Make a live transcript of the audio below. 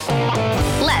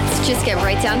Let's just get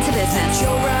right down to business. The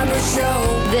Joe Roberts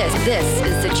Show. This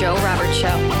is the Joe Roberts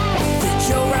Show. The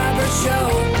Joe Roberts Show.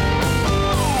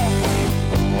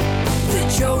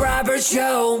 The Joe Roberts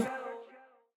Show.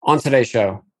 On today's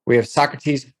show, we have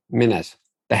SOCRATES MINAS,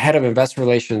 the head of investor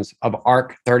relations of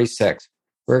ARK36.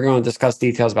 We're going to discuss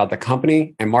details about the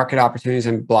company and market opportunities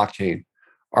in blockchain.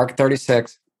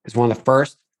 ARK36 is one of the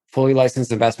first fully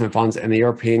licensed investment funds in the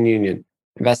European Union,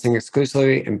 investing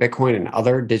exclusively in Bitcoin and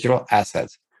other digital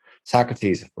assets.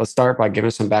 SOCRATES, let's start by giving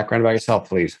us some background about yourself,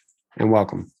 please, and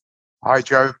welcome. Hi,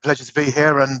 Joe. Pleasure to be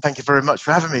here, and thank you very much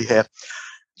for having me here.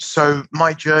 So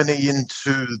my journey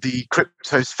into the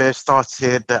crypto sphere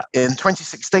started in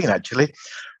 2016, actually.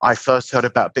 I first heard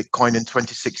about Bitcoin in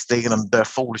 2016 and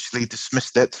foolishly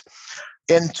dismissed it.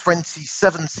 In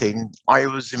 2017, I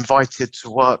was invited to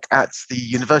work at the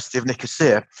University of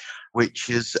Nicosia, which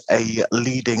is a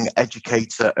leading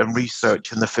educator and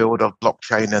research in the field of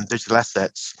blockchain and digital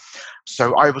assets.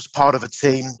 So I was part of a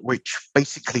team which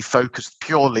basically focused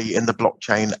purely in the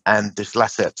blockchain and digital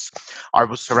assets. I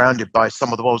was surrounded by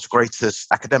some of the world's greatest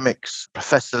academics,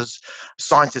 professors,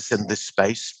 scientists in this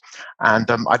space.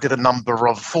 And I did a number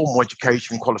of formal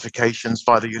education qualifications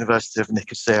by the University of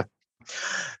Nicosia.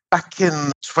 Back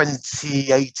in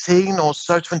 2018 or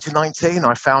so, 2019,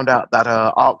 I found out that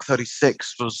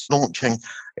ARK36 was launching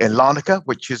in Larnaca,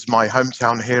 which is my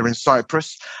hometown here in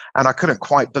Cyprus. And I couldn't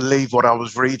quite believe what I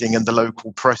was reading in the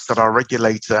local press, that our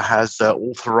regulator has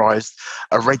authorized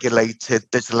a regulated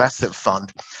digital asset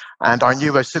fund. And I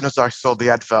knew as soon as I saw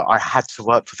the advert, I had to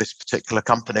work for this particular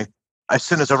company. As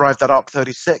soon as I arrived at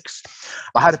ARK36,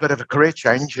 I had a bit of a career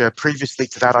change. Previously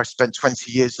to that, I spent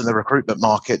 20 years in the recruitment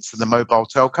markets in the mobile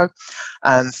telco.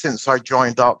 And since I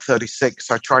joined ARK36,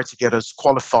 I tried to get as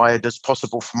qualified as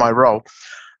possible for my role.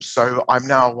 So I'm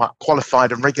now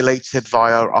qualified and regulated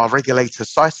via our regulator,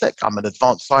 CySec. I'm an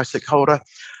advanced CySec holder.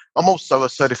 I'm also a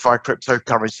certified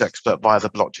cryptocurrency expert via the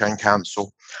Blockchain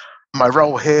Council. My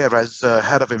role here as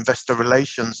head of investor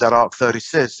relations at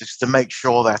ARK36 is to make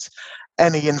sure that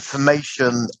any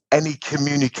information, any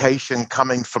communication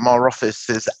coming from our office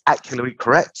is accurately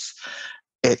correct,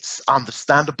 it's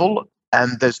understandable,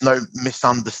 and there's no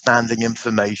misunderstanding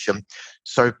information.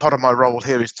 So part of my role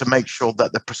here is to make sure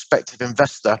that the prospective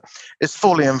investor is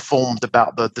fully informed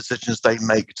about the decisions they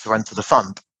make to enter the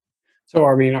fund. So,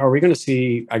 are we going to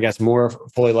see, I guess, more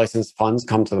fully licensed funds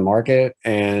come to the market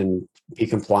and be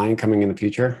compliant coming in the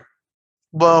future?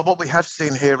 Well, what we have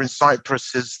seen here in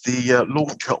Cyprus is the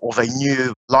launch of a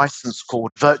new license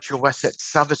called Virtual Asset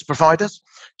Service Providers.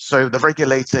 So the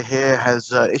regulator here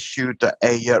has issued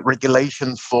a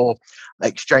regulation for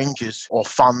exchanges or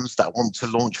funds that want to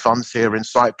launch funds here in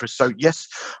Cyprus. So yes,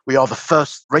 we are the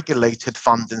first regulated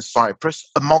fund in Cyprus,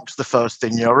 amongst the first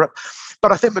in Europe.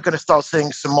 But I think we're going to start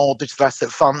seeing some more digital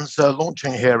asset funds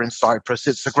launching here in Cyprus.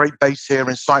 It's a great base here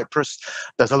in Cyprus.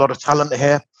 There's a lot of talent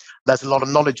here. There's a lot of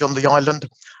knowledge on the island.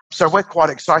 So we're quite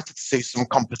excited to see some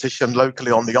competition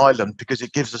locally on the island because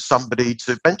it gives us somebody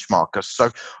to benchmark us.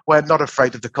 So we're not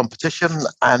afraid of the competition.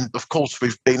 And of course,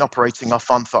 we've been operating our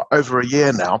fund for over a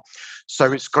year now.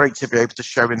 So it's great to be able to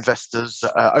show investors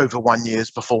over 1 year's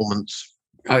performance.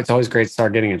 It's always great to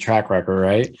start getting a track record,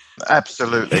 right?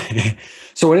 Absolutely.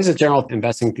 So what is the general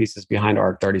investing thesis behind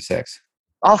ARK36?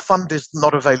 Our fund is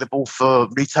not available for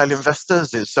retail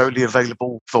investors. It's solely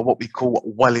available for what we call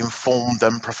well-informed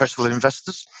and professional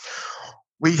investors.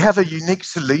 We have a unique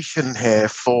solution here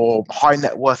for high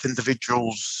net worth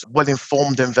individuals,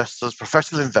 well-informed investors,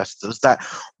 professional investors that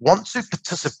want to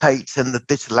participate in the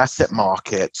digital asset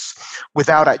markets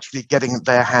without actually getting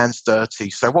their hands dirty.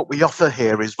 So what we offer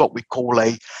here is what we call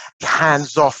a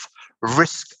hands-off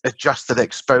risk-adjusted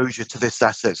exposure to this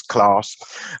assets class.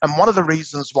 And one of the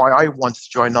reasons why I wanted to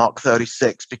join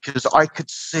ARK36, because I could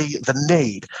see the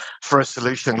need for a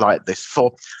solution like this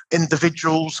for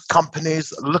individuals,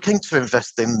 companies looking to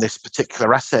invest in this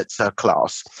particular asset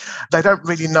class. They don't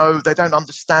really know, they don't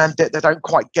understand it, they don't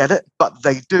quite get it, but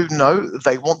they do know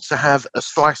they want to have a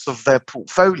slice of their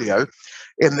portfolio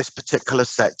in this particular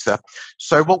sector.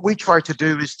 So what we try to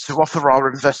do is to offer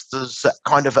our investors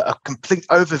kind of a complete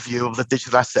overview of the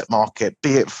digital asset market,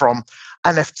 be it from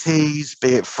NFTs, be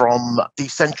it from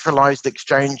decentralized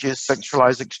exchanges,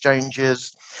 centralized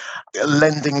exchanges,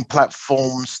 lending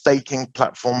platforms, staking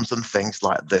platforms, and things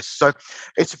like this. So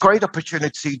it's a great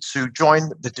opportunity to join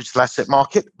the digital asset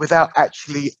market without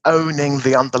actually owning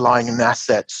the underlying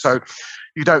asset. So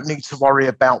you don't need to worry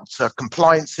about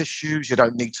compliance issues. You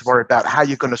don't need to worry about how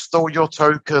you're going to store your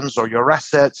tokens or your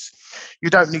assets. You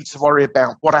don't need to worry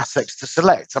about what assets to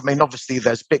select. I mean, obviously,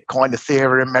 there's Bitcoin,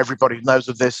 Ethereum, everybody knows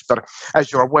of this, but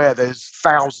as you're aware, there's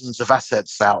thousands of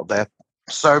assets out there.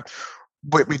 So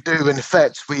what we do, in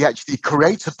effect, we actually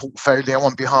create a portfolio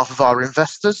on behalf of our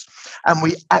investors, and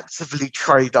we actively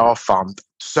trade our fund.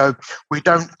 So we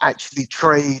don't actually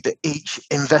trade each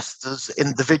investor's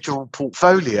individual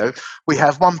portfolio. We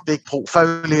have one big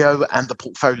portfolio, and the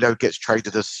portfolio gets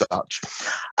traded as such.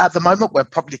 At the moment, we're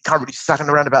probably currently sat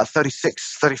around about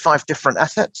 36, 35 different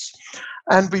assets,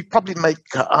 and we probably make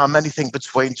anything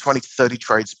between 20 to 30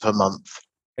 trades per month.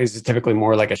 Is it typically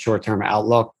more like a short-term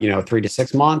outlook, 3 to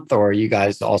 6 month, or you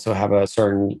guys also have a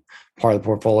certain part of the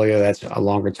portfolio that's a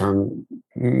longer term,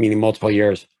 meaning multiple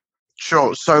years?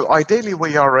 Sure. So ideally,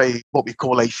 we are what we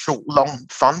call a short-long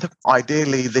fund.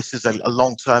 Ideally, this is a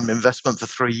long-term investment for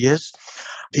 3 years.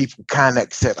 People can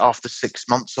exit after 6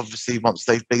 months, obviously, once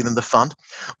they've been in the fund.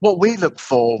 What we look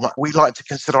for, we like to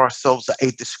consider ourselves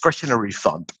a discretionary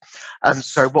fund. And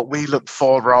so what we look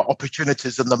for are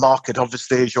opportunities in the market.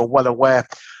 Obviously, as you're well aware,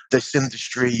 this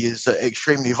industry is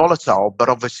extremely volatile, but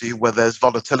obviously where there's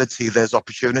volatility, there's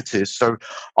opportunities. So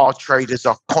our traders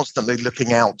are constantly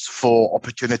looking out for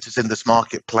opportunities in this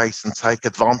marketplace and take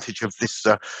advantage of this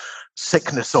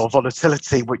sickness or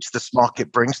volatility which this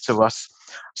market brings to us.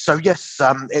 So yes,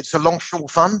 it's a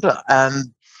long-short fund, and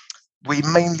we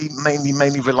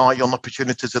mainly rely on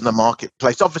opportunities in the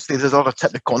marketplace. Obviously, there's a lot of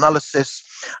technical analysis.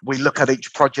 We look at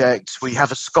each project. We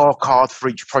have a scorecard for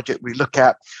each project we look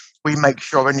at. We make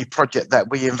sure any project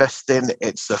that we invest in,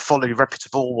 it's a fully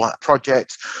reputable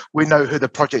project. We know who the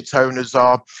project owners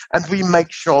are, and we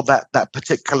make sure that that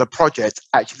particular project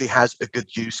actually has a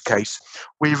good use case.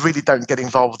 We really don't get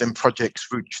involved in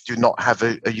projects which do not have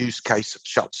a use case,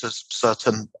 such as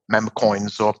certain meme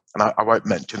coins, and I won't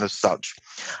mention as such.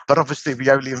 But obviously, we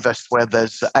only invest where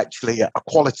there's actually a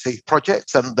quality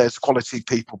project and there's quality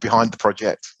people behind the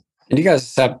project. And you guys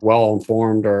accept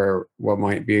well-informed or what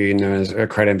might be known as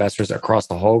accredited investors across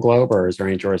the whole globe, or is there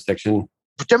any jurisdiction?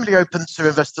 We're generally open to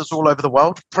investors all over the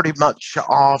world. Pretty much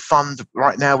our fund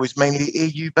right now is mainly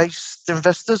EU-based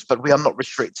investors, but we are not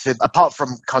restricted, apart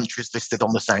from countries listed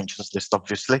on the sanctions list,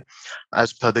 obviously,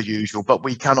 as per the usual. But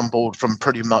we can onboard from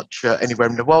pretty much anywhere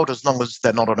in the world, as long as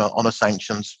they're not on a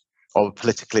sanctions or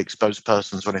politically exposed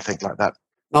persons or anything like that.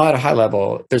 Now, at a high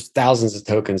level, there's thousands of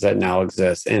tokens that now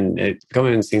exist, and it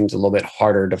seems a little bit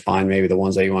harder to find maybe the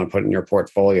ones that you want to put in your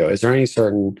portfolio. Is there any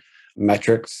certain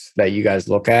metrics that you guys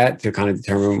look at to kind of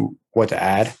determine what to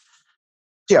add?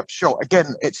 Yeah, sure.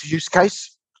 Again, it's a use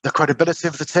case, the credibility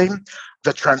of the team,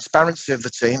 the transparency of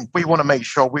the team. We want to make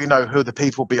sure we know who the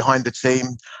people behind the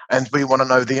team, and we want to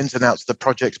know the ins and outs of the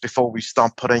projects before we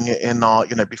start putting it in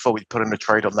before we put in a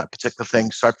trade on that particular thing.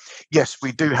 So yes,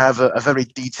 we do have a very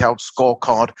detailed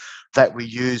scorecard that we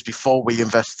use before we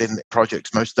invest in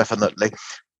projects, most definitely.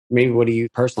 Maybe what do you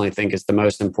personally think is the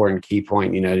most important key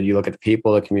point? Do you look at the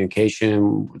people, the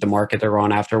communication, the market they're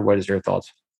on after? What is your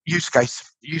thoughts? Use case.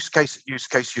 There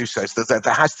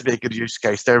has to be a good use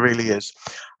case. There really is.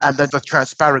 And then the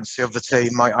transparency of the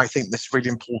team, I think that's really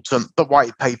important. The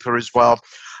white paper as well.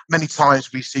 Many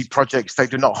times we see projects, they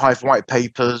do not have white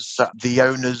papers. The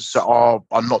owners are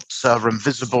not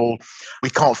visible.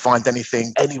 We can't find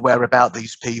anything anywhere about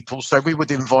these people. So we would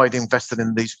avoid investing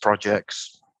in these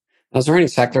projects. Now, is there any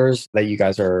sectors that you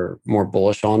guys are more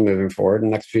bullish on moving forward in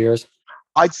the next few years?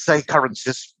 I'd say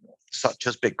currencies such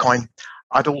as Bitcoin.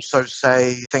 I'd also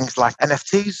say things like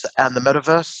NFTs and the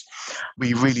metaverse.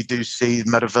 We really do see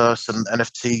metaverse and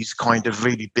NFTs kind of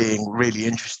really being really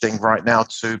interesting right now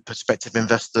to prospective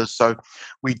investors. So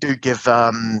we do give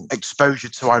exposure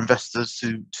to our investors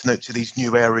to these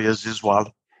new areas as well.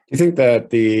 Do you think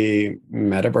that the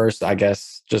metaverse, I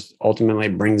guess, just ultimately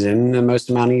brings in the most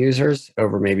amount of users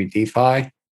over maybe DeFi?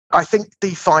 I think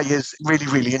DeFi is really,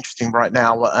 really interesting right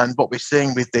now. And what we're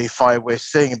seeing with DeFi, we're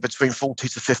seeing between 40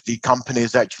 to 50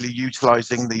 companies actually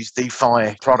utilizing these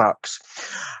DeFi products.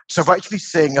 So we're actually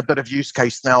seeing a bit of use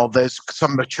case now. There's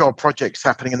some mature projects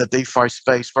happening in the DeFi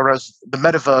space, whereas the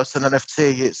metaverse and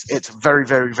NFT, it's very,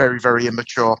 very, very, very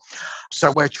immature.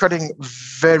 So we're treading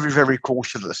very, very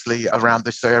cautiously around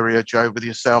this area, Joe, with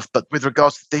yourself. But with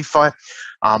regards to DeFi,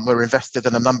 we're invested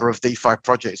in a number of DeFi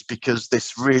projects because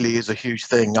this really is a huge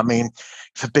thing. I mean,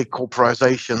 for big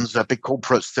corporations, big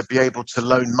corporates to be able to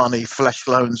loan money, flash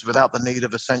loans without the need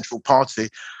of a central party,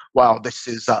 wow, this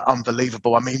is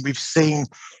unbelievable. I mean, we've seen,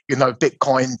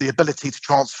 Bitcoin, the ability to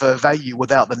transfer value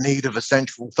without the need of a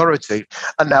central authority.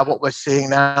 And now what we're seeing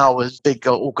now is big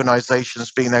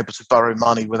organizations being able to borrow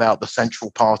money without the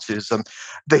central parties. And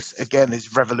this, again,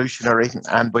 is revolutionary.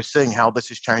 And we're seeing how this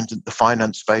is changing the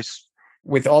finance space.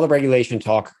 With all the regulation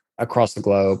talk across the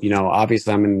globe,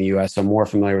 obviously I'm in the US, so I'm more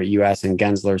familiar with US and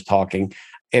Gensler's talking.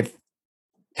 If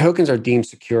tokens are deemed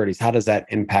securities, how does that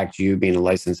impact you being a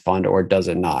licensed fund, or does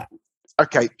it not?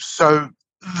 Okay, so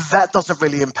that doesn't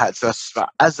really impact us.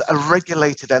 As a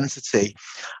regulated entity,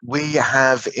 we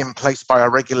have in place by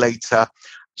our regulator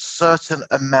certain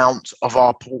amount of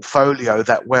our portfolio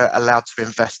that we're allowed to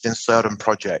invest in certain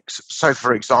projects. So,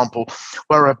 for example,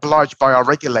 we're obliged by our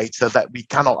regulator that we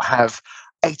cannot have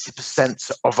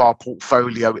 80% of our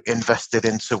portfolio invested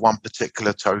into one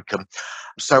particular token.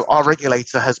 So our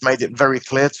regulator has made it very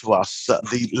clear to us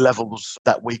the levels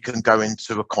that we can go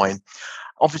into a coin.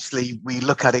 Obviously, we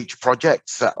look at each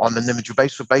project on an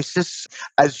individual basis.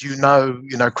 As you know,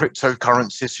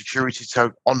 cryptocurrency securities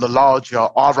on the larger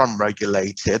are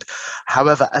unregulated.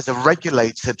 However, as a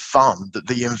regulated fund,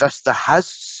 the investor has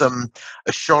some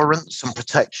assurance and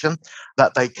protection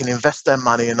that they can invest their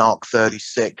money in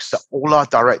ARK36. All our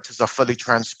directors are fully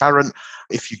transparent.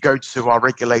 If you go to our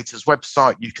regulator's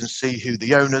website, you can see who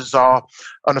the owners are.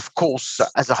 And of course,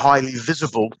 as a highly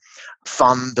visible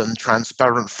fund and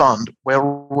transparent fund, we're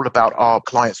all about our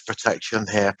clients' protection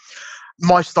here.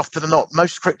 Most often than not,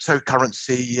 most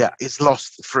cryptocurrency is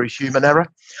lost through human error.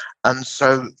 And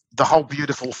so the whole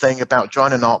beautiful thing about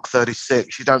joining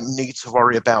ARK36, you don't need to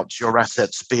worry about your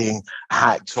assets being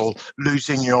hacked or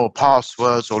losing your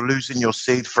passwords or losing your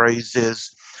seed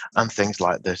phrases and things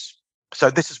like this.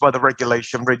 So this is where the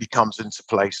regulation really comes into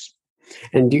place.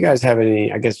 And do you guys have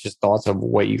any, I guess, just thoughts of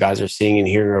what you guys are seeing and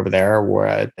hearing over there,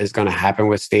 what is going to happen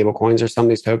with stable coins or some of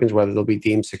these tokens, whether they'll be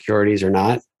deemed securities or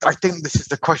not? I think this is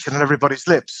the question on everybody's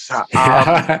lips.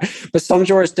 But some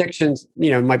jurisdictions,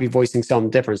 might be voicing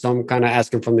something different. So I'm kind of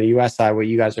asking from the US side what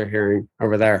you guys are hearing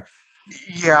over there.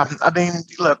 Yeah, I mean,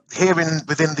 look, here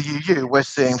within the EU, we're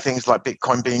seeing things like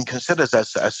Bitcoin being considered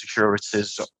as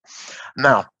securities.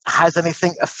 Now, has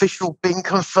anything official been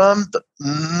confirmed?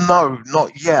 No,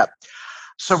 not yet.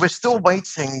 So we're still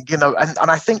waiting, and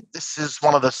I think this is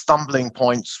one of the stumbling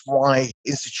points why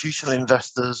institutional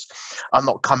investors are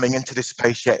not coming into this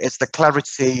space yet. It's the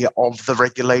clarity of the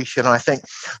regulation. And I think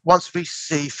once we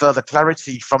see further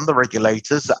clarity from the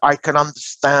regulators, I can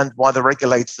understand why the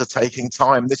regulators are taking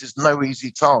time. This is no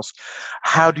easy task.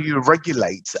 How do you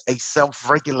regulate a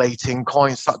self-regulating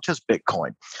coin such as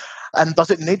Bitcoin? And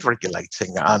does it need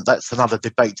regulating? And that's another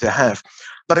debate to have.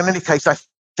 But in any case, I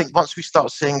think once we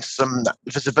start seeing some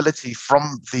visibility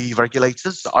from the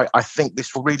regulators, I think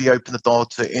this will really open the door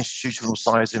to institutional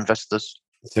size investors.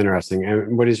 It's interesting.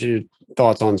 And what is your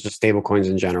thoughts on just stable coins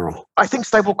in general? I think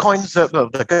stable coins, they're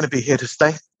going to be here to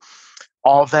stay.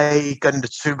 Are they going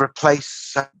to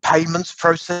replace payments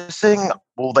processing?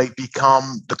 Will they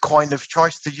become the coin of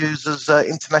choice to use as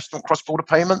international cross-border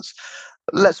payments?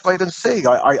 Let's wait and see.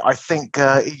 I think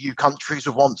EU countries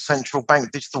will want central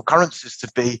bank digital currencies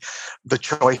to be the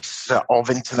choice of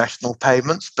international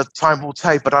payments, but time will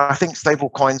tell. But I think stable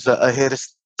coins are here to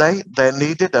stay. They're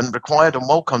needed and required and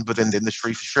welcomed within the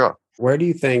industry for sure. Where do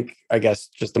you think, I guess,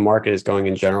 just the market is going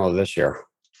in general this year?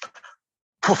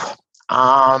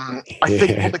 I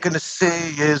think what we're going to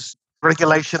see is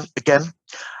regulation again.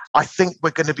 I think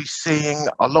we're going to be seeing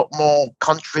a lot more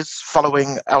countries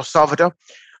following El Salvador.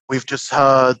 We've just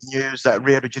heard news that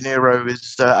Rio de Janeiro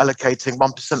is allocating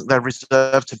 1% of their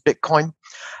reserve to Bitcoin.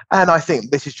 And I think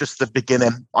this is just the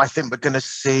beginning. I think we're going to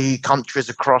see countries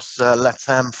across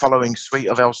LATAM following suit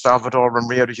of El Salvador and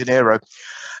Rio de Janeiro.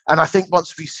 And I think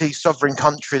once we see sovereign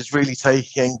countries really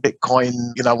taking Bitcoin,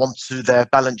 onto their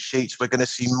balance sheets, we're going to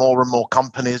see more and more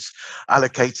companies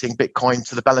allocating Bitcoin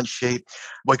to the balance sheet.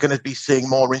 We're going to be seeing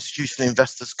more institutional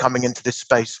investors coming into this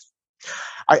space.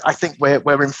 I think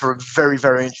we're in for a very,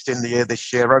 very interesting year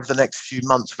this year. Over the next few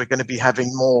months, we're going to be having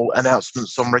more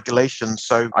announcements on regulation.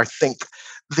 So I think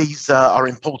these are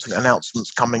important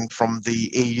announcements coming from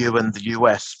the EU and the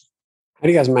US. How do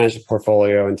you guys manage the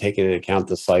portfolio and take into account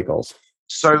the cycles?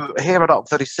 So here at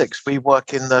ARK36, we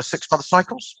work in the 6-month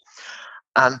cycles.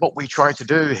 And what we try to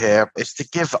do here is to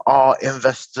give our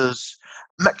investors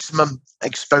maximum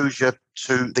exposure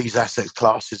to these asset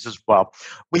classes as well.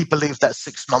 We believe that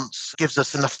 6 months gives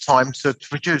us enough time to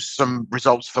produce some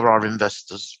results for our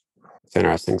investors. It's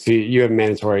interesting. So you have a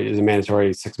mandatory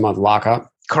 6-month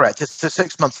lockup? Correct. It's a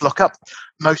 6 month lockup.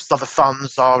 Most other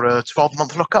funds are a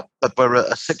 12-month lockup, but we're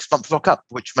a 6-month lockup,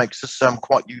 which makes us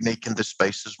quite unique in this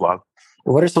space as well.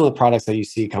 What are some of the products that you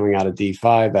see coming out of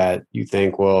DeFi that you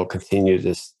think will continue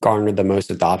to garner the most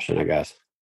adoption, I guess?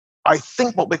 I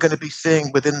think what we're going to be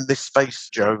seeing within this space,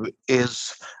 Joe,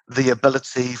 is the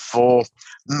ability for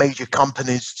major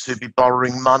companies to be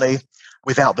borrowing money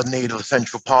without the need of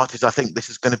central parties. I think this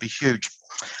is going to be huge.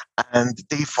 And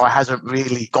DeFi hasn't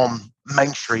really gone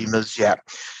mainstream as yet.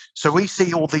 So we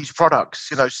see all these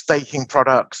products, staking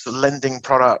products, lending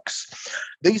products.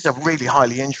 These are really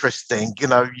highly interesting.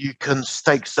 You can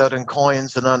stake certain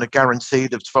coins and earn a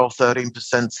guaranteed of 12,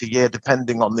 13% a year,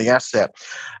 depending on the asset.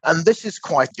 And this is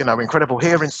quite, incredible.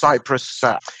 Here in Cyprus,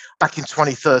 back in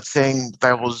 2013,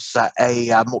 there was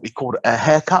what we called a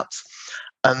haircut.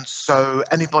 And so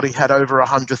anybody had over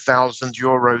 100,000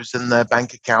 euros in their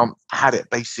bank account had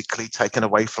it basically taken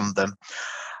away from them.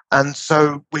 And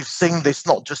so we've seen this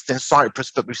not just in Cyprus,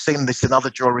 but we've seen this in other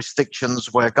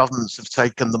jurisdictions where governments have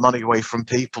taken the money away from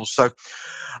people. So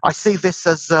I see this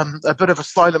as a bit of a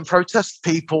silent protest.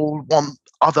 People want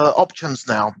other options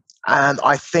now. And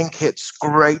I think it's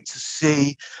great to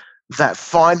see that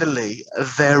finally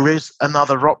there is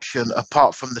another option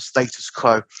apart from the status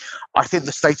quo. I think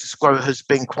the status quo has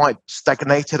been quite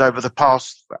stagnated over the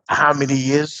past how many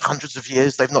years, hundreds of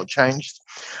years, they've not changed,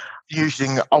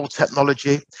 using old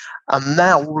technology. And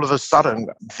now all of a sudden,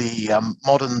 the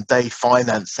modern day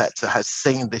finance sector has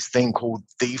seen this thing called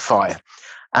DeFi,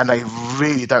 and they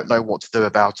really don't know what to do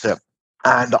about it.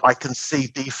 And I can see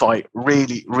DeFi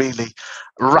really, really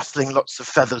rustling lots of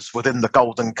feathers within the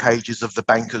golden cages of the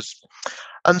bankers.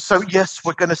 And so, yes,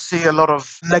 we're going to see a lot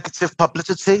of negative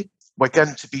publicity. We're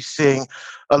going to be seeing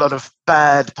a lot of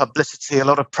bad publicity, a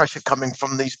lot of pressure coming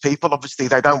from these people. Obviously,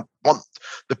 they don't want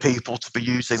the people to be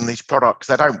using these products.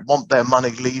 They don't want their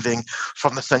money leaving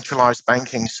from the centralized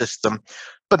banking system.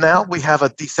 But now we have a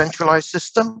decentralized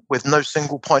system with no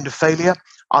single point of failure,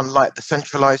 unlike the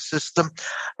centralized system.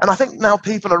 And I think now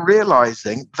people are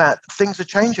realizing that things are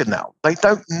changing now. They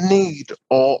don't need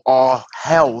or are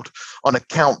held on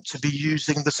account to be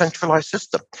using the centralized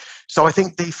system. So I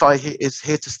think DeFi is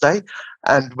here to stay,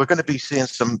 and we're going to be seeing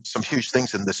some huge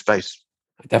things in this space.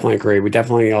 I definitely agree. We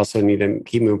definitely also need to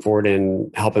keep moving forward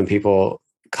in helping people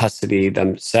custody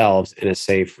themselves in a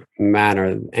safe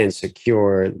manner and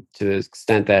secure to the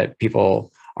extent that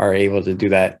people are able to do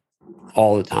that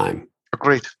all the time.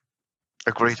 Agreed.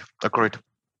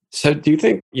 So do you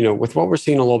think, with what we're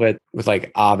seeing a little bit with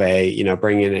like Aave,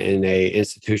 bringing in a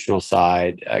institutional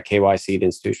side, a KYC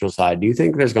institutional side, do you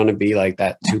think there's going to be like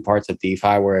that two parts of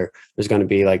DeFi where there's going to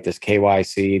be like this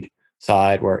KYC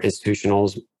side where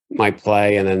institutionals might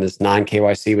play and then this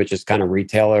non-KYC, which is kind of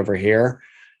retail over here?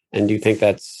 And do you think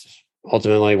that's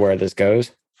ultimately where this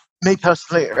goes? Me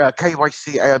personally,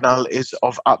 KYC AML is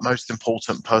of utmost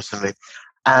importance personally.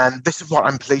 And this is what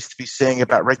I'm pleased to be seeing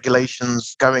about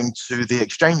regulations going to the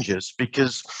exchanges,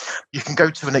 because you can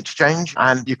go to an exchange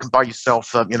and you can buy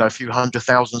yourself, a few hundred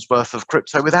thousands worth of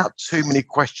crypto without too many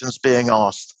questions being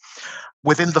asked.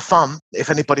 Within the fund,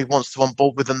 if anybody wants to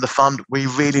onboard within the fund, we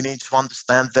really need to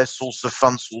understand their source of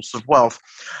funds, source of wealth,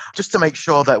 just to make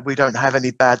sure that we don't have any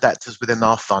bad actors within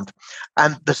our fund.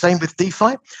 And the same with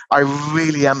DeFi. I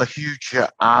really am a huge,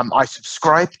 I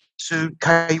subscribe to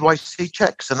KYC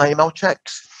checks and AML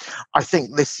checks. I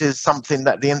think this is something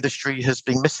that the industry has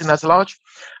been missing at large.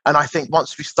 And I think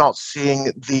once we start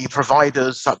seeing the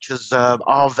providers such as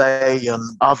Aave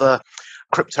and other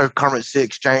cryptocurrency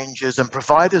exchanges and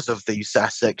providers of these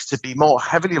assets to be more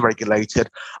heavily regulated,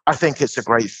 I think it's a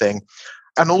great thing.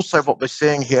 And also what we're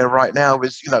seeing here right now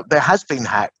is, there has been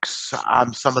hacks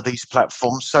on some of these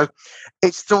platforms. So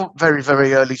it's still very,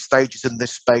 very early stages in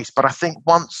this space. But I think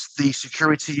once the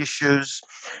security issues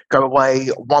go away,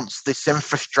 once this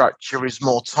infrastructure is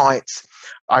more tight,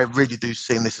 I really do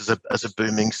see this as a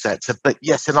booming sector. But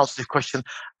yes, in answer to the question,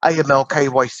 AML,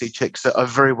 KYC checks are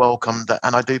very welcomed.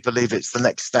 And I do believe it's the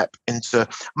next step into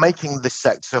making this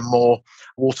sector more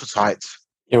watertight.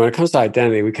 When it comes to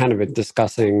identity, we kind of been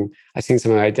discussing, I've seen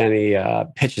some identity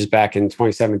pitches back in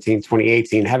 2017,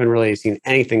 2018, haven't really seen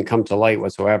anything come to light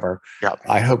whatsoever. Yep.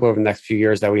 I hope over the next few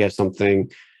years that we have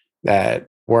something that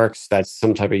works, that's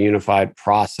some type of unified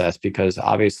process, because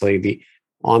obviously the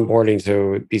onboarding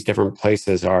to these different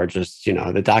places are just,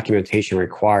 the documentation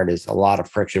required is a lot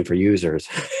of friction for users.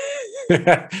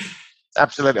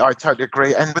 Absolutely, I totally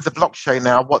agree. And with the blockchain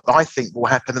now, what I think will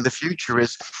happen in the future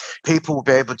is people will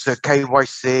be able to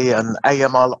KYC and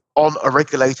AML on a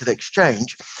regulated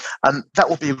exchange, and that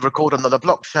will be recorded on the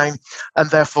blockchain. And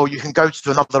therefore, you can go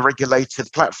to another regulated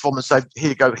platform and say, here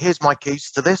you go, here's my keys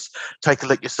to this. Take a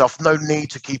look yourself. No need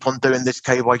to keep on doing this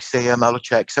KYC AML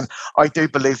checks. And I do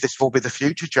believe this will be the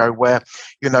future, Joe, where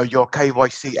your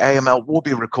KYC AML will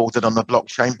be recorded on the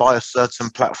blockchain by a certain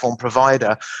platform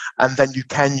provider, and then you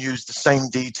can use the same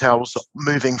details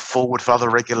moving forward for other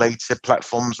regulated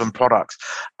platforms and products.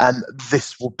 And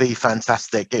this will be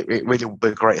fantastic. It really will be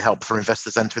a great help for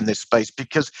investors entering this space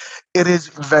because it is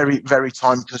very, very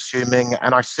time consuming.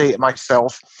 And I see it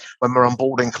myself when we're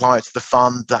onboarding clients to the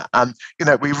fund. And,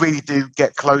 we really do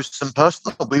get close and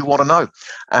personal. We want to know.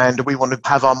 And we want to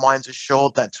have our minds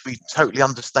assured that we totally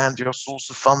understand your source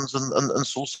of funds and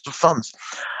source of funds.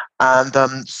 And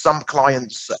some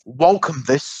clients welcome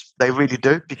this, they really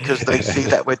do, because they see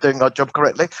that we're doing our job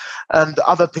correctly. And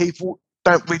other people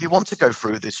don't really want to go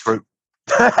through this route.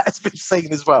 It's been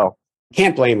seen as well.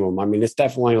 Can't blame them. I mean, it's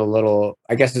definitely a little,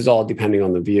 I guess it's all depending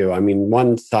on the view. I mean,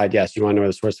 one side, yes, you want to know where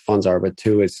the source of funds are, but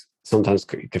two is sometimes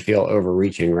could feel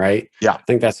overreaching, right? Yeah. I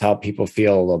think that's how people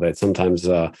feel a little bit sometimes.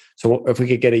 So if we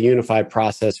could get a unified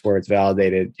process where it's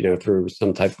validated, through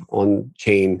some type of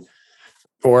on-chain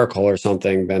Oracle or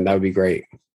something, then that would be great.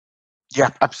 Yeah,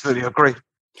 absolutely agree.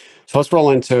 So let's roll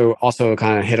into also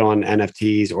kind of hit on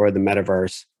NFTs or the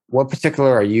metaverse. What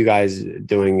particular are you guys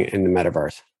doing in the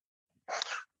metaverse?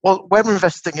 Well, we're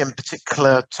investing in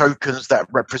particular tokens that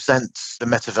represent the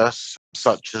metaverse,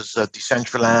 such as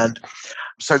Decentraland.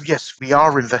 So yes, we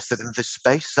are invested in this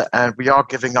space and we are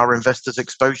giving our investors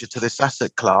exposure to this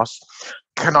asset class.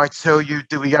 Can I tell you,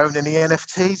 do we own any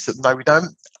NFTs? No, we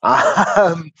don't.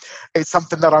 It's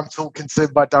something that I'm talking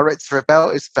to my director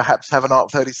about, is perhaps have an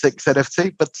ARK36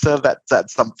 NFT, but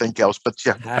that's something else.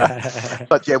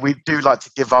 But yeah, we do like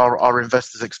to give our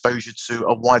investors exposure to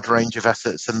a wide range of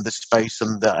assets in this space,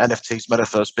 and the NFTs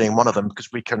metaverse being one of them,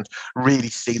 because we can really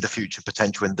see the future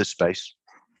potential in this space.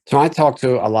 So I talk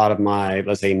to a lot of my,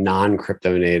 let's say,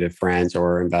 non-crypto native friends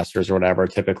or investors or whatever.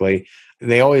 Typically,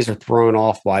 they always are thrown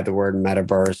off by the word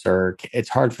metaverse, or it's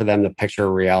hard for them to picture a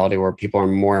reality where people are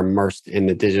more immersed in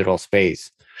the digital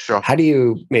space. Sure. How do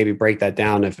you maybe break that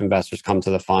down if investors come to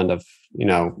the fund of,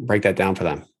 break that down for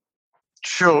them?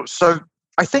 Sure. So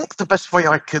I think the best way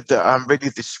I could really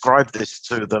describe this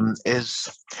to them is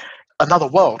another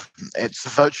world. It's a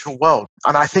virtual world.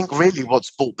 And I think really what's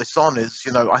brought this on is,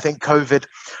 I think COVID,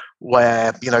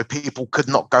 where, people could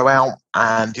not go out.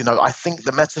 And, I think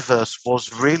the metaverse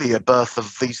was really a birth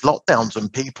of these lockdowns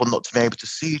and people not to be able to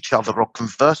see each other or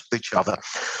converse with each other.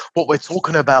 What we're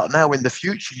talking about now in the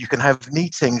future, you can have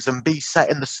meetings and be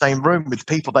sat in the same room with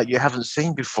people that you haven't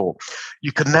seen before.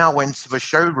 You can now enter a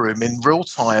showroom in real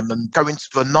time and go into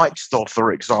a Nike store,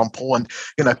 for example, and,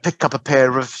 pick up a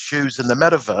pair of shoes in the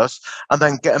metaverse and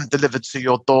then get them delivered to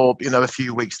your door, a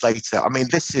few weeks later. I mean,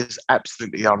 this is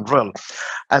absolutely unreal.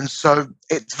 And so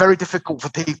it's very difficult for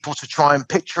people to try and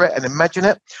picture it and imagine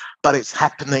it, but it's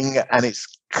happening and it's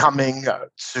coming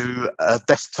to a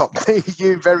desktop near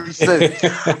you very soon.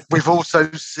 We've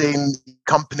also seen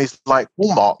companies like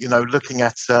Walmart, looking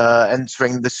at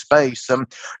entering the space.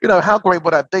 How great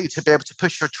would that be to be able to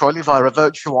push your trolley via a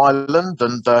virtual island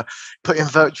and put in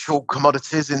virtual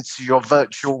commodities into your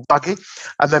virtual buggy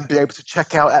and then be able to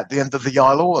check out at the end of the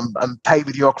aisle and pay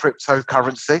with your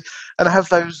cryptocurrency and have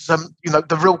those,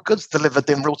 the real goods delivered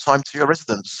in real time to your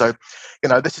residence. So,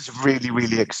 this is really,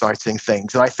 really exciting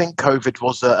things. And I think COVID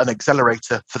was an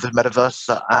accelerator for the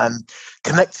metaverse and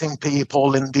connecting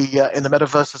people in the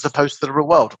metaverse as opposed to the real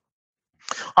world.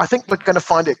 I think we're going to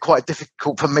find it quite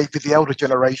difficult for maybe the elder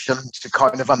generation to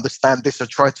kind of understand this. I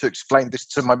tried to explain this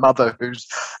to my mother, who's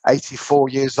 84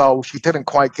 years old. She didn't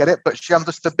quite get it, but she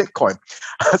understood Bitcoin.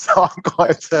 So I'm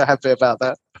quite happy about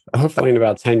that. Hopefully in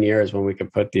about 10 years, when we can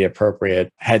put the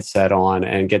appropriate headset on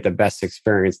and get the best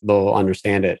experience, they'll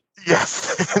understand it.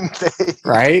 Yes, indeed.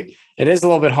 Right? It is a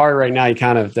little bit harder right now, you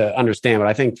kind of to understand, but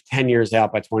I think 10 years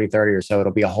out, by 2030 or so,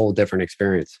 it'll be a whole different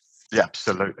experience. Yeah,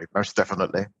 absolutely. Most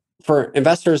definitely. For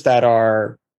investors that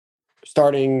are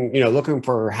starting, looking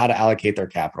for how to allocate their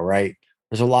capital, right?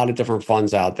 There's a lot of different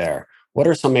funds out there. What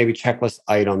are some maybe checklist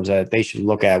items that they should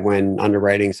look at when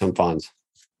underwriting some funds?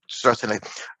 Certainly.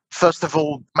 First of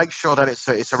all, make sure that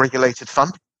it's a regulated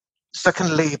fund.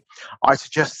 Secondly, I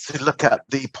suggest to look at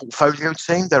the portfolio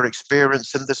team, their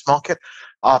experience in this market.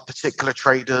 Our particular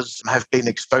traders have been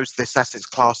exposed to this asset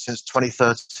class since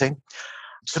 2013.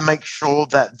 To make sure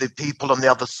that the people on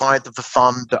the other side of the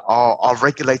fund are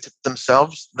regulated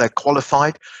themselves, they're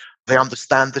qualified, they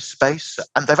understand the space,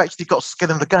 and they've actually got skin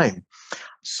in the game.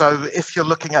 So if you're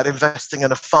looking at investing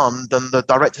in a fund and the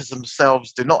directors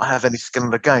themselves do not have any skin in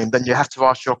the game, then you have to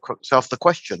ask yourself the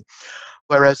question.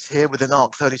 Whereas here within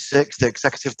ARK36, the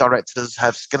executive directors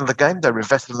have skin in the game. They're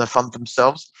invested in the fund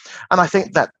themselves. And I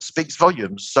think that speaks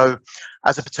volumes. So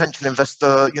as a potential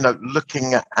investor,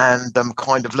 looking and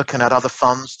kind of looking at other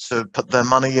funds to put their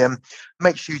money in,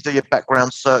 make sure you do your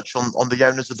background search on the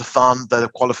owners of the fund, their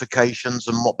qualifications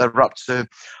and what they're up to.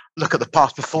 Look at the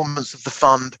past performance of the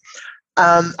fund.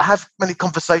 and have many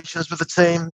conversations with the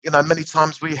team. Many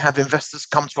times we have investors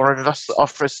come to our investor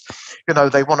office.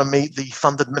 They want to meet the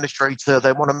fund administrator,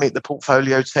 they want to meet the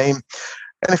portfolio team.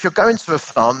 And if you're going to a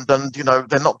fund and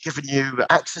they're not giving you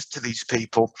access to these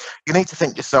people, you need to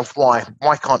think yourself, why?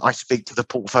 Why can't I speak to the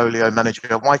portfolio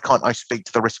manager? Why can't I speak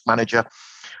to the risk manager?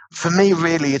 For me,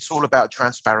 really, it's all about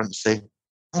transparency.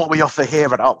 What we offer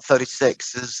here at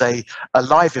ARK36 is a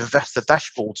live investor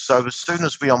dashboard. So as soon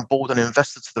as we onboard an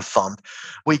investor to the fund,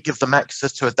 we give them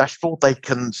access to a dashboard. They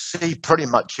can see pretty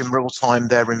much in real time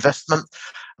their investment.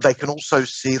 They can also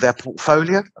see their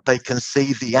portfolio. They can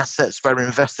see the assets we're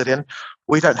invested in.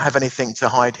 We don't have anything to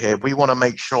hide here. We want to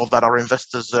make sure that our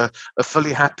investors are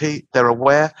fully happy, they're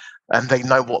aware, and they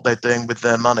know what they're doing with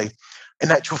their money.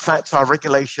 In actual fact, our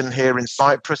regulation here in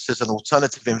Cyprus is an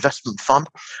alternative investment fund,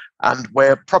 and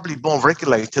we're probably more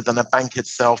regulated than a bank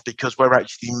itself because we're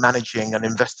actually managing and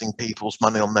investing people's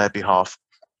money on their behalf.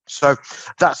 So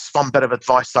that's one bit of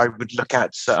advice I would look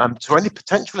at to any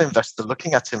potential investor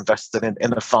looking at investing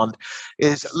in a fund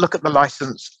is look at the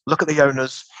license, look at the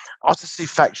owners, ask to see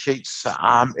fact sheets.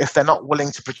 If they're not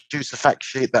willing to produce a fact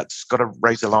sheet, that's got to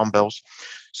raise alarm bells.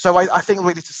 So I think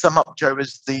really to sum up, Joe,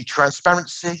 is the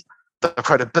transparency, the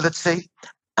credibility,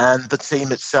 and the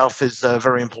team itself is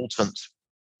very important.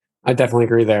 I definitely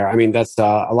agree there. I mean, that's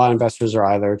a lot of investors are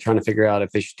either trying to figure out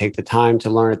if they should take the time to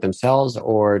learn it themselves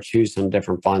or choose some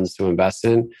different funds to invest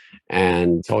in.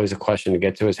 And it's always a question to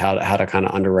get to is how to kind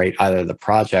of underrate either the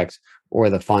projects or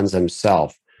the funds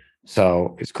themselves.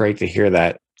 So it's great to hear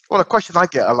that. Well, a question I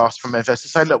get a lot from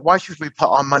investors say, look, why should we put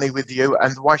our money with you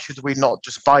and why should we not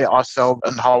just buy it ourselves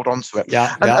and hold on to it?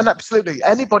 And absolutely,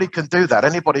 anybody can do that.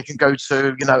 Anybody can go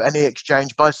to, any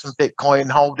exchange, buy some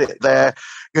Bitcoin, hold it there,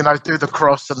 do the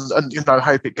cross and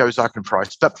hope it goes up in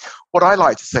price. But what I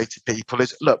like to say to people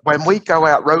is, look, when we go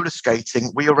out roller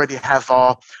skating, we already have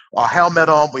our helmet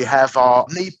on, we have our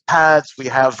knee pads, we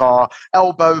have our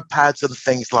elbow pads and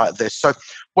things like this. So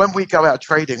when we go out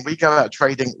trading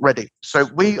ready. So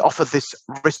we offer this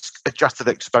risk-adjusted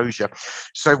exposure.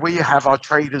 So we have our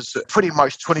traders pretty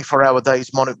much 24-hour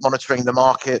days monitoring the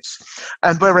markets,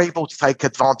 and we're able to take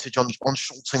advantage on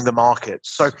shorting the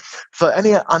markets. So for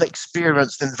any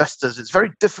unexperienced investors, it's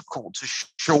very difficult to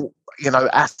short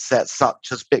assets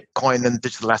such as Bitcoin and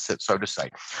digital assets, so to say.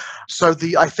 So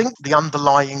I think the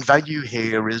underlying value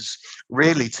here is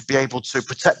really to be able to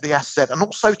protect the asset and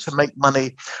also to make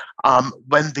money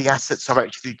when the assets are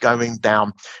actually going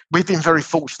down. We've been very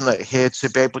fortunate here to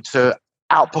be able to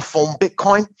outperform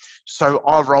Bitcoin. So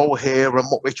our role here and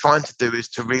what we're trying to do is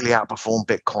to really outperform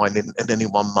Bitcoin in any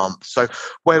 1 month. So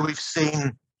where we've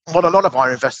seen what a lot of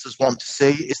our investors want to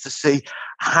see is to see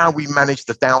how we manage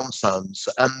the downturns.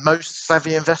 And most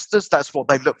savvy investors, that's what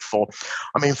they look for.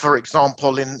 I mean, for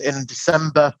example, in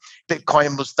December,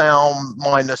 Bitcoin was down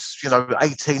minus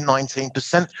 18,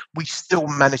 19%. We still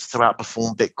managed to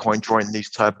outperform Bitcoin during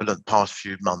these turbulent past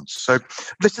few months. So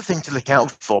this is the thing to look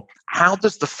out for. How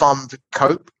does the fund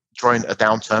cope during a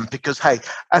downturn? Because hey,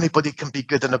 anybody can be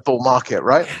good in a bull market,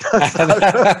 right?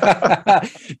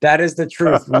 That is the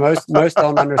truth. Most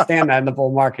don't understand that in the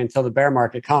bull market until the bear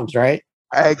market comes, right?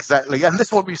 Exactly. And this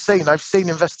is what we've seen. I've seen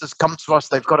investors come to us.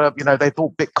 They've got they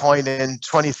bought Bitcoin in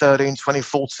 2013,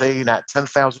 2014 at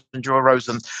 10,000 euros.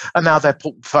 And now their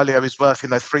portfolio is worth,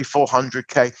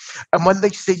 300-400K. And when they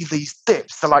see these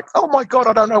dips, they're like, oh my God,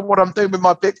 I don't know what I'm doing with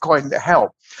my Bitcoin.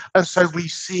 Help. And so we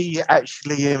see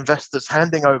actually investors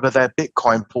handing over their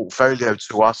Bitcoin portfolio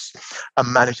to us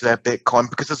and manage their Bitcoin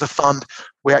because as a fund,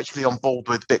 we're actually on board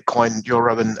with Bitcoin,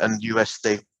 Euro and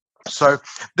USD. So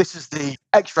this is the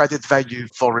extra added value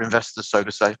for investors, so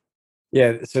to say.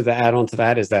 Yeah. So the add on to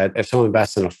that is that if someone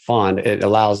invests in a fund, it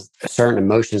allows certain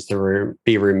emotions to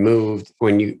be removed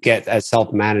when you get a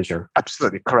self-manager.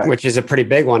 Absolutely correct. Which is a pretty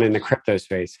big one in the crypto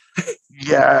space.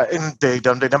 Yeah, indeed.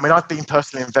 I mean, I've been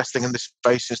personally investing in this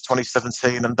space since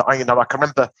 2017, and I can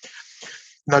remember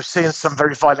seeing some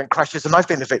very violent crashes, and I've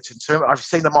been a victim to it. I've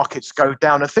seen the markets go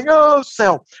down and think, oh,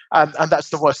 sell. And that's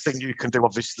the worst thing you can do,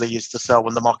 obviously, is to sell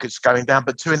when the market's going down.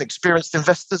 But to inexperienced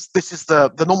investors, this is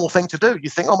the normal thing to do. You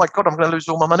think, oh my God, I'm going to lose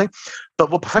all my money. But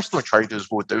what professional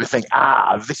traders will do is think,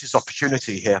 this is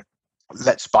opportunity here.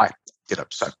 Let's buy.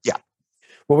 So yeah.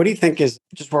 Well, what do you think is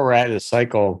just where we're at in the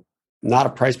cycle? Not a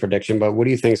price prediction, but what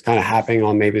do you think is kind of happening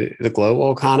on maybe the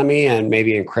global economy and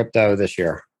maybe in crypto this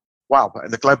year? Wow,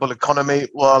 in the global economy,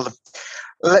 well,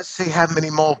 let's see how many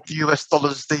more US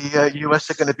dollars the US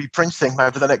are going to be printing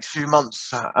over the next few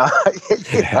months.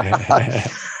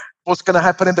 what's going to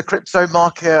happen in the crypto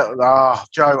market?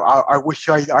 Joe, I wish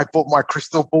I brought my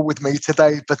crystal ball with me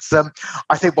today, but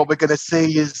I think what we're going to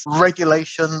see is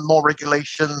regulation, more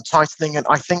regulation, tightening. And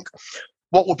I think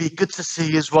what will be good to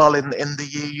see as well in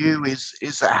the EU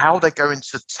is how they're going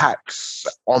to tax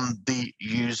on the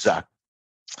user.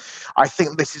 I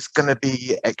think this is going to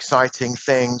be exciting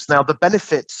things. Now, the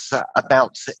benefits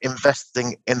about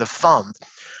investing in a fund,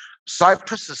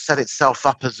 Cyprus has set itself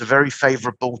up as a very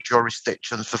favourable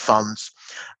jurisdiction for funds.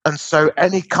 And so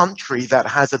any country that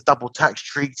has a double tax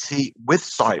treaty with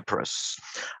Cyprus,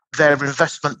 their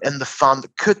investment in the fund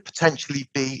could potentially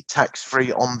be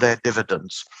tax-free on their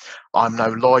dividends. I'm no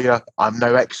lawyer, I'm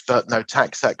no expert, no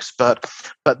tax expert,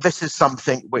 but this is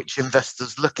something which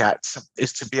investors look at,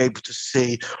 is to be able to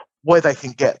see where they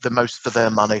can get the most for their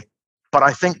money. But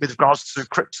I think with regards to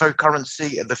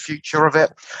cryptocurrency and the future of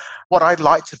it, what I'd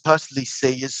like to personally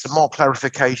see is some more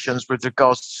clarifications with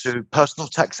regards to personal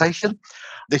taxation.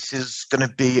 This is going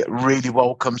to be really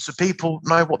welcome so people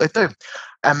know what they do.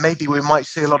 And maybe we might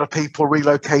see a lot of people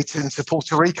relocating to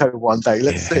Puerto Rico one day.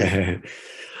 Let's see.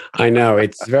 I know.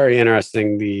 It's very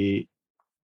interesting the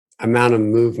amount of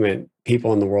movement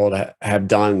people in the world have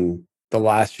done the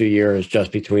last few years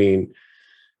just between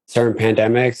certain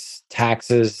pandemics,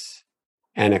 taxes,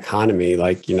 and economy.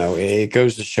 Like, it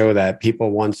goes to show that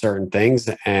people want certain things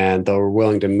and they're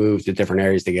willing to move to different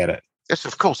areas to get it. Yes,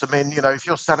 of course. I mean, if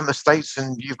you're sat in the States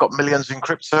and you've got millions in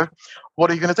crypto, what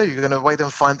are you going to do? You're going to wait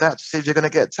and find out to see if you're going to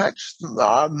get taxed?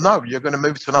 No, you're going to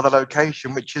move to another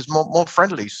location, which is more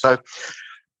friendly. So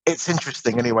it's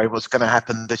interesting anyway, what's going to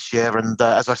happen this year. And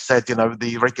as I said,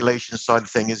 the regulation side of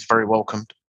thing is very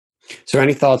welcomed. So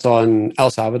any thoughts on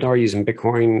El Salvador using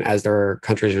Bitcoin as their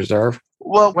country's reserve?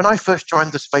 Well, when I first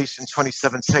joined the space in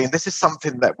 2017, this is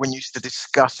something that we used to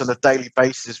discuss on a daily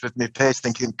basis with my peers,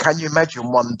 thinking, can you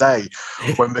imagine one day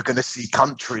when we're going to see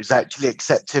countries actually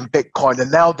accepting Bitcoin?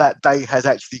 And now that day has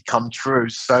actually come true.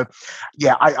 So,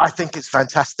 yeah, I think it's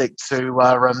fantastic to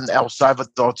El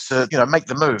Salvador to, make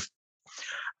the move.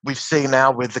 We've seen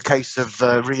now with the case of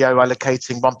Rio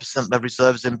allocating 1% of their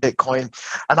reserves in Bitcoin.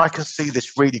 And I can see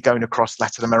this really going across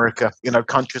Latin America.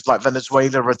 Countries like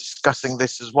Venezuela are discussing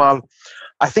this as well.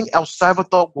 I think El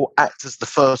Salvador will act as the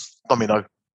first domino.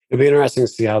 It'll be interesting to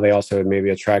see how they also maybe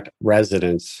attract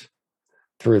residents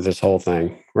through this whole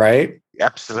thing, right?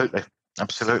 Absolutely.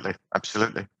 Absolutely.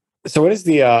 Absolutely. So what is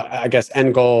the,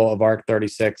 end goal of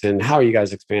ARK36 and how are you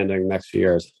guys expanding next few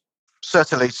years?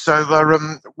 Certainly. So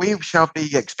we shall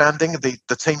be expanding.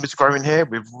 The team is growing here.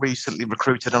 We've recently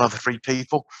recruited another 3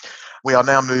 people. We are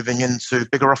now moving into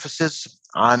bigger offices,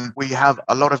 and we have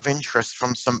a lot of interest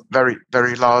from some very,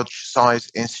 very large size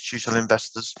institutional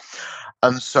investors.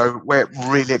 And so we're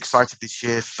really excited this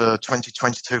year for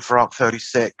 2022 for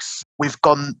ARK36. We've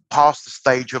gone past the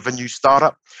stage of a new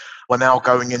startup. We're now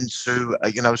going into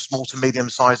a small to medium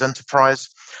sized enterprise.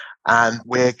 And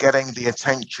we're getting the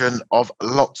attention of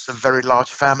lots of very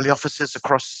large family offices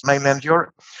across mainland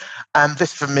Europe. And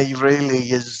this, for me,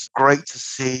 really is great to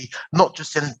see, not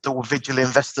just individual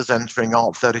investors entering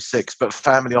ARK36, but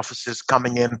family offices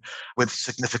coming in with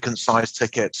significant size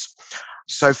tickets.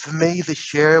 So for me,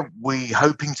 this year, we're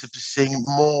hoping to be seeing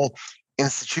more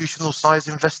institutional size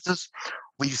investors.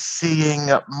 We're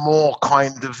seeing more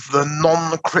kind of the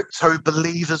non-crypto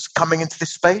believers coming into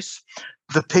this space.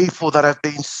 The people that have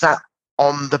been sat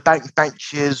on the bank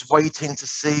benches waiting to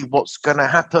see what's going to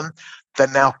happen, they're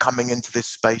now coming into this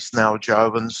space now,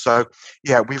 Joe. And so,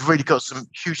 yeah, we've really got some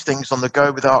huge things on the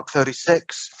go with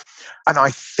ARK36. And I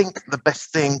think the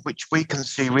best thing which we can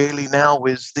see really now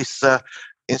is this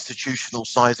institutional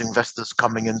size investors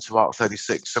coming into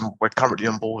ARK36, and we're currently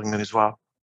onboarding them as well.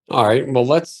 All right. Well,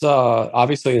 let's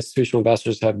obviously institutional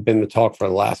investors have been the talk for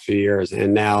the last few years,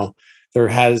 and now there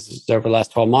has, over the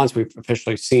last 12 months, we've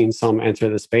officially seen some enter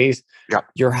the space. Yeah.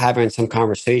 You're having some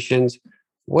conversations.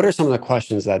 What are some of the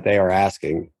questions that they are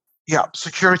asking? Yeah,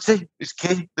 security is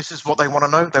key. This is what they want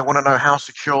to know. They want to know how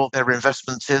secure their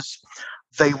investment is.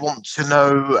 They want to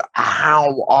know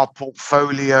how our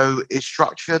portfolio is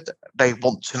structured. They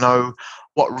want to know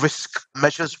what risk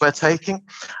measures we're taking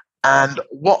and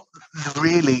what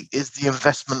really is the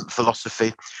investment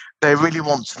philosophy. They really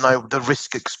want to know the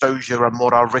risk exposure and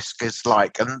what our risk is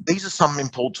like. And these are some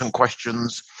important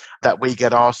questions that we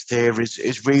get asked here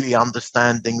is really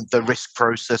understanding the risk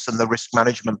process and the risk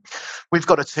management. We've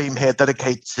got a team here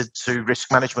dedicated to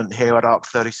risk management here at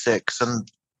ARK36, and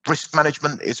risk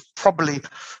management is probably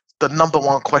the number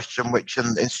one question which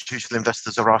institutional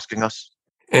investors are asking us.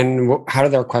 And how do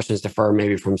their questions differ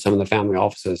maybe from some of the family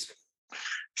offices?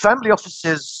 Family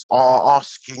offices are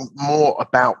asking more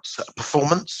about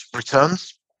performance,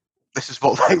 returns. This is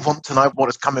what they want to know, what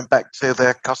is coming back to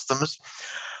their customers.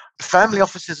 Family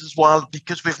offices as well,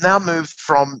 because we've now moved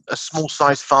from a small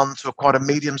size fund to quite a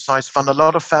medium sized fund. A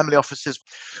lot of family offices,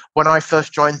 when I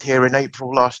first joined here in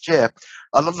April last year,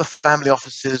 a lot of the family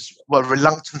offices were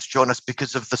reluctant to join us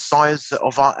because of the size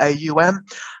of our AUM.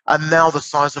 And now the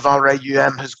size of our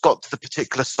AUM has got to the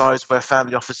particular size where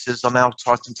family offices are now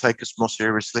starting to take us more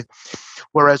seriously.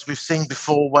 Whereas we've seen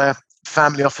before where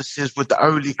family offices would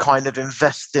only kind of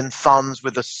invest in funds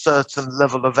with a certain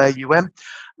level of AUM.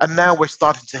 And now we're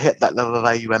starting to hit that level of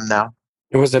AUM now.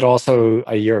 And was it also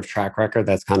a year of track record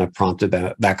that's kind of prompted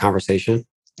that conversation?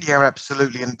 Yeah,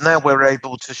 absolutely. And now we're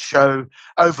able to show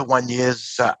over 1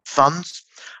 year's funds.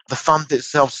 The fund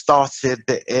itself started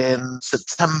in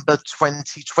September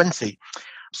 2020.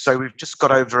 So we've just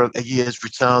got over a year's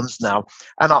returns now.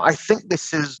 And I think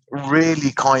this is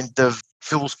really kind of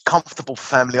feels comfortable for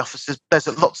family offices. There's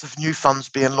lots of new funds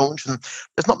being launched, and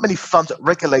there's not many funds,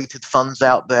 regulated funds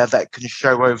out there that can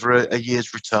show over a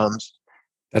year's returns.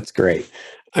 That's great.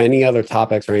 Any other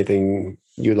topics or anything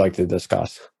you'd like to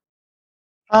discuss?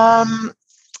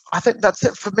 I think that's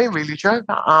it for me, really, Joe.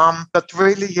 But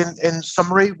really, in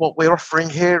summary, what we're offering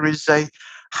here is a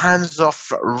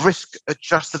hands-off,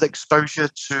 risk-adjusted exposure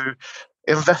to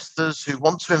investors who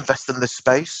want to invest in this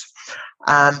space,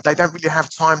 and they don't really have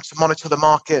time to monitor the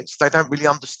markets. They don't really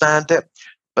understand it,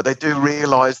 but they do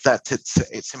realize that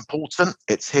it's important.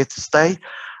 It's here to stay.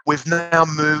 We've now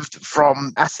moved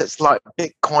from assets like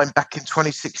Bitcoin back in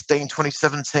 2016,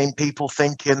 2017, people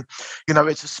thinking,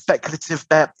 it's a speculative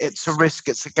bet, it's a risk,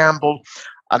 it's a gamble.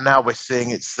 And now we're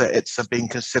seeing it's being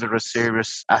considered a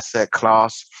serious asset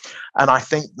class. And I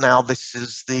think now this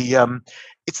is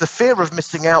it's the fear of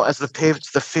missing out as opposed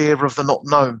to the fear of the not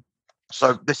known.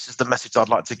 So this is the message I'd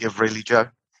like to give, really, Joe.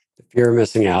 The fear of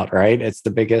missing out, right? It's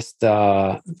the biggest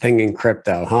thing in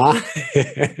crypto, huh?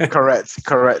 Correct.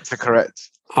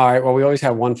 All right. Well, we always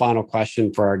have one final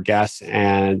question for our guests,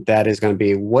 and that is going to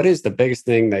be, what is the biggest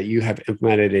thing that you have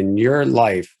implemented in your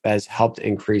life that has helped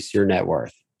increase your net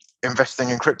worth? Investing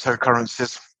in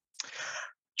cryptocurrencies.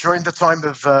 During the time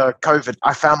of COVID,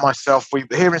 I found myself,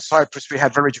 here in Cyprus, we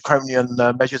had very draconian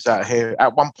measures out here.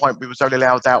 At one point, we was only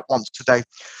allowed out once a day.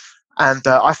 And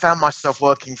I found myself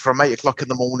working from 8 o'clock in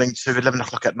the morning to 11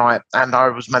 o'clock at night. And I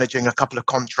was managing a couple of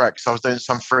contracts. I was doing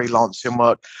some freelancing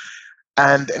work.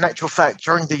 And in actual fact,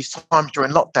 during these times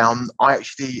during lockdown, I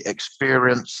actually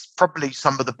experienced probably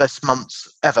some of the best months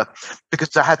ever,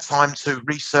 because I had time to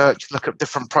research, look at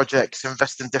different projects,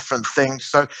 invest in different things.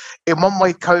 So in one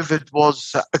way, COVID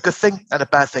was a good thing and a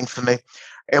bad thing for me.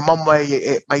 In one way,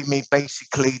 it made me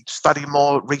basically study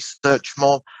more, research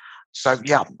more. So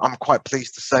yeah, I'm quite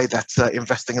pleased to say that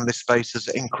investing in this space has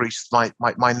increased my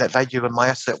net value and my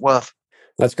asset worth.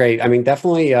 That's great. I mean,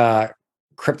 definitely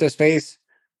crypto space.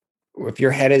 If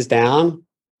your head is down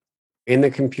in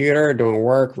the computer, doing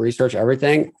work, research,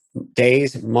 everything,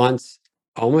 days, months,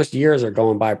 almost years are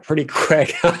going by pretty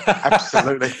quick.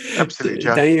 Absolutely,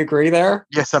 Joe. Don't you agree there?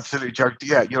 Yes, absolutely, Joe.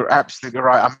 Yeah, you're absolutely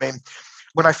right. I mean,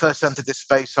 when I first entered this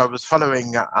space, I was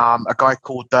following a guy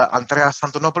called Andreas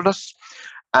Antonopoulos.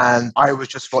 And I was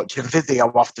just watching video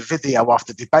after video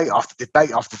after debate after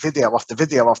debate after video after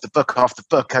video after book after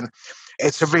book. And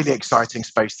it's a really exciting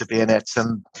space to be in it.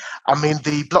 And I mean,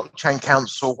 the Blockchain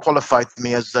Council qualified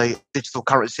me as a digital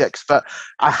currency expert.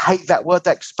 I hate that word,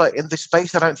 expert, in this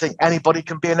space. I don't think anybody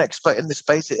can be an expert in this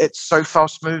space. It's so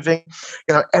fast moving.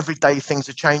 Every day things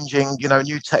are changing.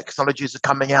 New technologies are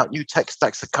coming out. New tech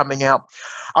stacks are coming out.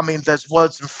 I mean, there's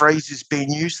words and phrases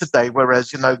being used today,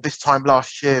 whereas, this time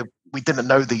last year, we didn't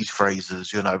know these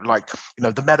phrases, like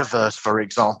the metaverse, for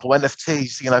example,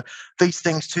 NFTs, these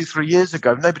things 2-3 years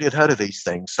ago, nobody had heard of these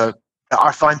things. So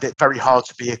I find it very hard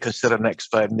to be considered an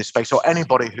expert in this space, or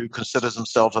anybody who considers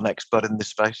themselves an expert in this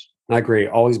space. I agree.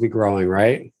 Always be growing,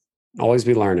 right? Always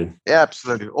be learning. Yeah,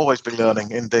 absolutely. Always be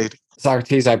learning, indeed.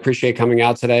 Socrates, I appreciate coming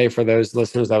out today. For those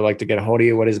listeners that would like to get a hold of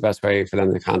you, what is the best way for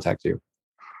them to contact you?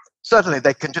 Certainly,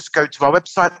 they can just go to our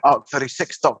website,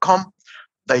 ARK36.com.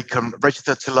 They can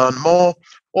register to learn more,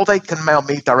 or they can mail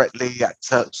me directly at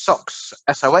SOX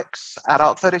at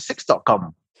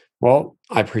ARK36.com. Well,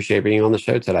 I appreciate being on the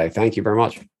show today. Thank you very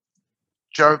much.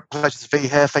 Joe, pleasure to be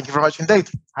here. Thank you very much indeed.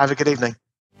 Have a good evening.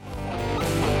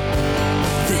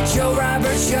 The Joe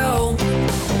Roberts Show.